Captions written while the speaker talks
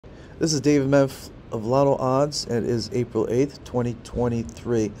This is David Menf of Lottodds, and it is April 8th,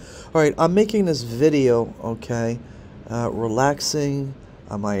 2023. Alright, I'm making this video, okay, relaxing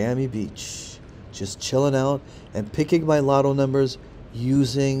on Miami Beach, just chilling out and picking my lotto numbers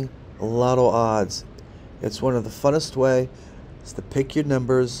using Lottodds. It's one of the funnest ways to pick your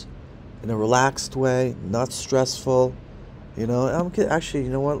numbers in a relaxed way, not stressful. You know, actually,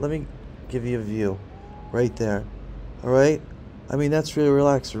 you know what? Let me give you a view right there. All right. I mean, that's really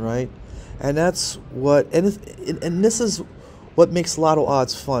relaxing, right? And that's what, and this is what makes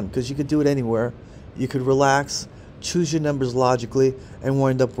Lottodds fun, because you could do it anywhere. You could relax, choose your numbers logically, and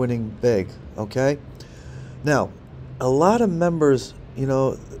wind up winning big. Okay. Now, a lot of members, you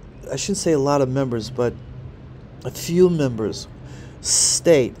know, I shouldn't say a lot of members, but a few members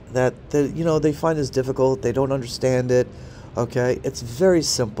state that you know, they find this difficult, they don't understand it. Okay, it's very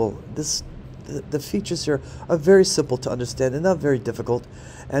simple. The features here are very simple to understand and not very difficult.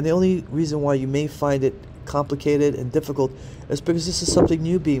 And the only reason why you may find it complicated and difficult is because this is something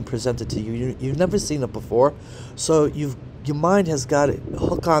new being presented to you. You've never seen it before, so your mind has got to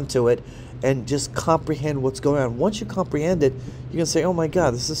hook onto it and just comprehend what's going on. Once you comprehend it, you can say, "Oh my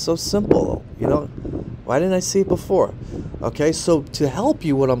God, this is so simple." You know, why didn't I see it before? Okay, so to help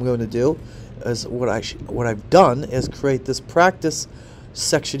you, what I'm going to do is what I've done is create this practice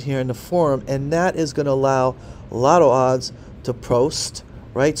section here in the forum, and that is going to allow Lottodds to post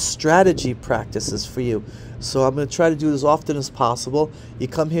strategy practices for you. So I'm going to try to do this as often as possible. You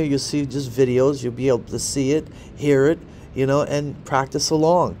come here, you'll see just videos, you'll be able to see it, hear it, you know, and practice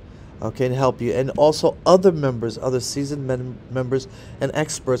along, okay, to help you. And also other members, other seasoned members and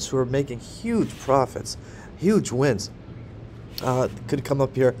experts who are making huge profits, huge wins, could come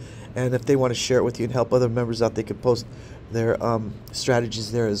up here, and if they want to share it with you and help other members out, they could post their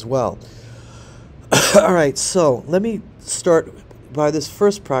strategies there as well. All right, so let me start by this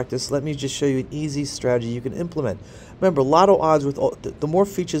first practice. Let me just show you an easy strategy you can implement. Remember, Lottodds, with the more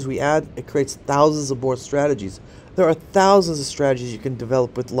features we add, it creates thousands of more strategies. There are thousands of strategies you can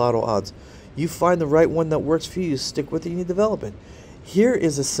develop with Lottodds. You find the right one that works for you, stick with it, and you develop it. Here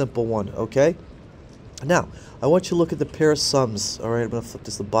is a simple one, okay? Now, I want you to look at the pair of sums. All right, I'm going to flip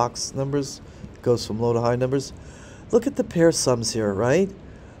this to box numbers. It goes from low to high numbers. Look at the pair of sums here, right?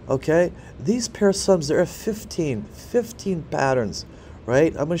 Okay, these pair of sums, there are 15 patterns,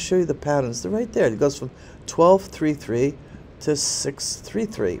 right? I'm going to show you the patterns. They're right there. It goes from 1233 to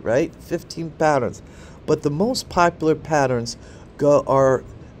 633, right? 15 patterns. But the most popular patterns are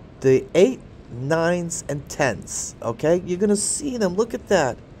the 8, 9s, and 10s, okay? You're going to see them. Look at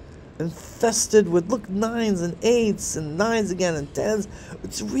that. Infested with, look, 9s and 8s and 9s again and 10s.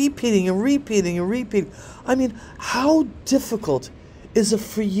 It's repeating and repeating and repeating. I mean, how difficult is it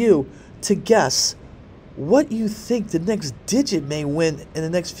for you to guess what you think the next digit may win in the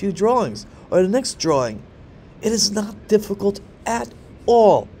next few drawings or the next drawing? It is not difficult at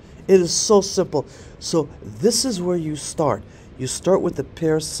all. It is so simple. So this is where you start. You start with the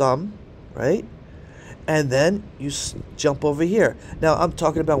pair sum, right? And then you jump over here. Now, I'm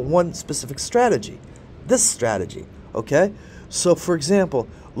talking about one specific strategy. This strategy, okay? So, for example,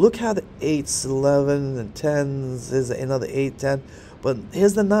 look how the 8s, 11, and 10s is another 8, 10. But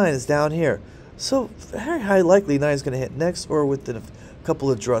here's the 9 is down here. So, very high likely 9 is going to hit next or within a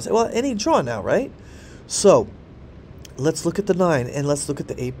couple of draws. Well, any draw now, right? So, let's look at the 9, and let's look at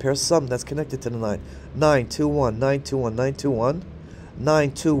the 8 pair sum that's connected to the 9. 9, 2, 1, 9, 2, 1, 9, 2, 1,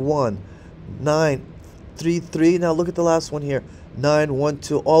 9, 2, 1, 9, 3, 3. Now look at the last one here. 9, 1,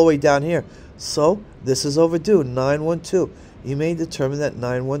 2, all the way down here. So this is overdue. 9, 1, 2. You may determine that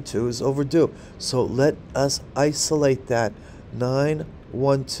 9, 1, 2 is overdue. So let us isolate that. 9,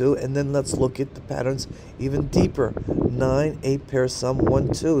 1, 2, and then let's look at the patterns even deeper. 9, 8 pair sum,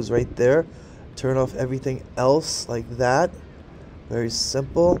 1, 2 is right there. Turn off everything else like that. Very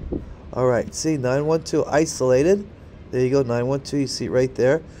simple. All right, see, 9, 1, 2 isolated. There you go, 9, 1, 2. You see it right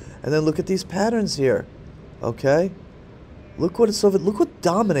there. And then look at these patterns here. Okay, look what it's over. Look what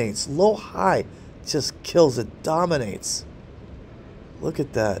dominates. Low, high, just kills it. Dominates. Look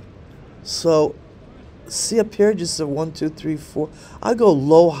at that. So, see up here, just a 1, 2, 3, 4. I'll go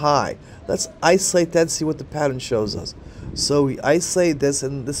low, high. Let's isolate that and see what the pattern shows us. So we isolate this,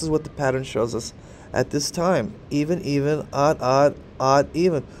 and this is what the pattern shows us at this time. Even, even, odd, odd, odd,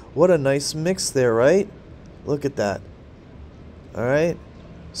 even. What a nice mix there, right? Look at that. All right.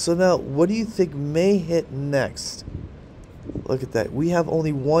 So now, what do you think may hit next? Look at that. We have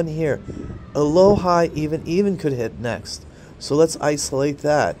only one here. A low, high, even could hit next. So let's isolate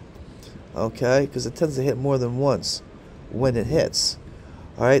that. Okay? Because it tends to hit more than once when it hits.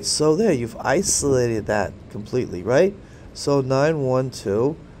 Alright, so there, you've isolated that completely, right? So 9, 1,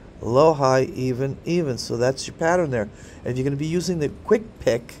 2. low, high, even, even. So that's your pattern there. If you're going to be using the quick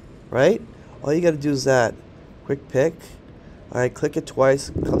pick, right? All you got to do is that. Quick pick. All right, click it twice.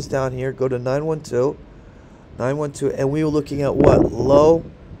 It comes down here. Go to 912. 912. And we were looking at what? Low,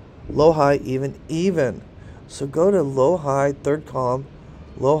 low, high, even, even. So go to low, high, third column.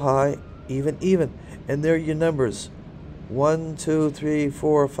 Low, high, even, even. And there are your numbers. 1, 2, 3,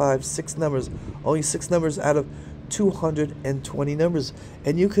 4, 5, 6 numbers. Only 6 numbers out of 220 numbers.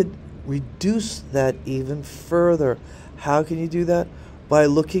 And you could reduce that even further. How can you do that? By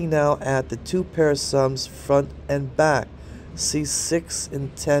looking now at the two pair sums, front and back. See 6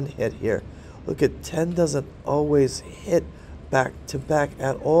 and 10 hit here. Look at 10 doesn't always hit back to back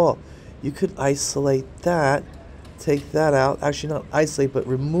at all. You could isolate that, take that out. Actually, not isolate, but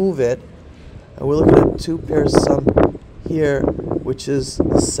remove it. And we're looking at two pair sum here, which is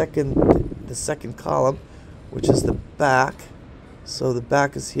the second column, which is the back. So the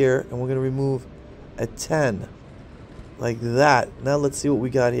back is here, and we're going to remove a 10 like that. Now let's see what we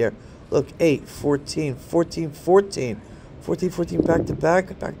got here. Look, 8, 14, 14, 14, 14, 14, back to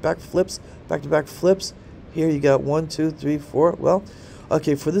back, back to back flips, back to back flips. Here you got 1, 2, 3, 4. Well,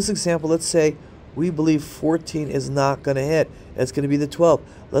 okay, for this example, let's say we believe 14 is not going to hit. It's going to be the 12.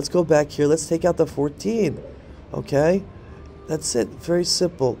 Let's go back here. Let's take out the 14. Okay? That's it. Very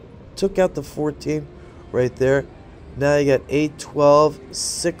simple. Took out the 14 right there. Now you got 8, 12,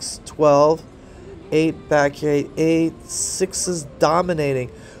 6, 12, 8 back here, 8, 6 is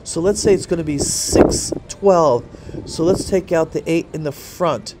dominating. So let's say it's going to be 6, 12. So let's take out the 8 in the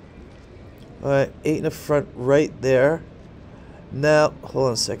front. All right, 8 in the front right there. Now, hold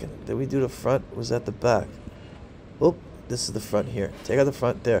on a second. Did we do the front? Or was that the back? Oh, this is the front here. Take out the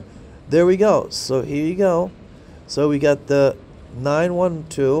front there. There we go. So here you go. So we got the 9, 1,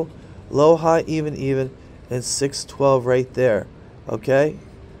 2, low, high, even, even, and 6, 12 right there. Okay?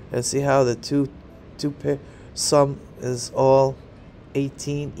 And see how the two pair sum is all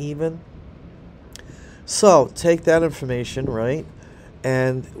 18 even? So take that information, right?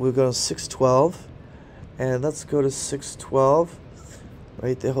 And we're going to 612. And let's go to 612.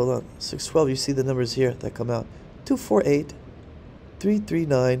 Right there, hold on. 612, you see the numbers here that come out. 248,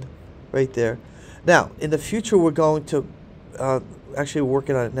 339, right there. Now, in the future, we're going to, actually we're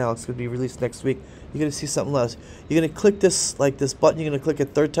working on it now. It's going to be released next week. You're going to see something else. You're going to click this, like this button. You're going to click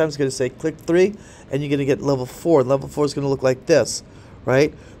it 3rd time. It's going to say click 3, and you're going to get level 4. Level 4 is going to look like this,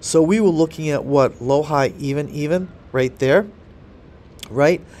 right? So we were looking at what? Low, high, even, even, right there,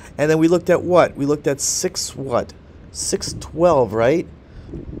 right? And then we looked at what? We looked at 6 what? 612, right?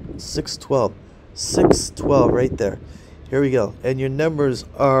 612. 612 right there. Here we go. And your numbers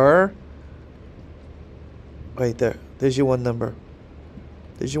are right there. There's your one number.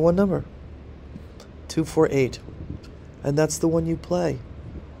 There's your one number. 248. And that's the one you play.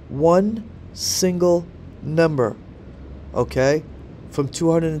 One single number. Okay? From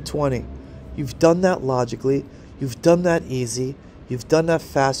 220. You've done that logically. You've done that easy. You've done that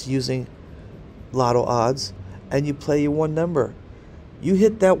fast using Lottodds. And you play your one number. You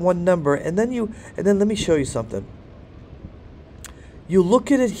hit that one number, and then let me show you something. You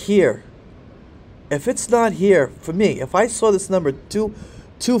look at it here. If it's not here, for me, if I saw this number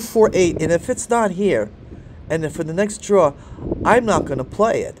 248, and if it's not here, and if for the next draw, I'm not going to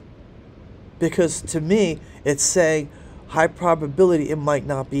play it, because to me, it's saying high probability it might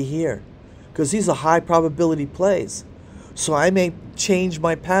not be here, because these are high probability plays. So I may change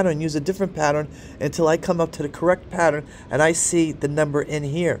my pattern, use a different pattern until I come up to the correct pattern and I see the number in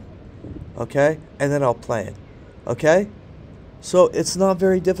here. Okay? And then I'll play it. Okay? So it's not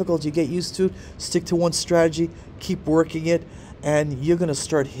very difficult. You get used to it, stick to one strategy, keep working it, and you're going to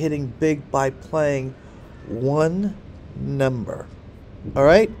start hitting big by playing one number. All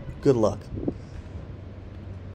right? Good luck.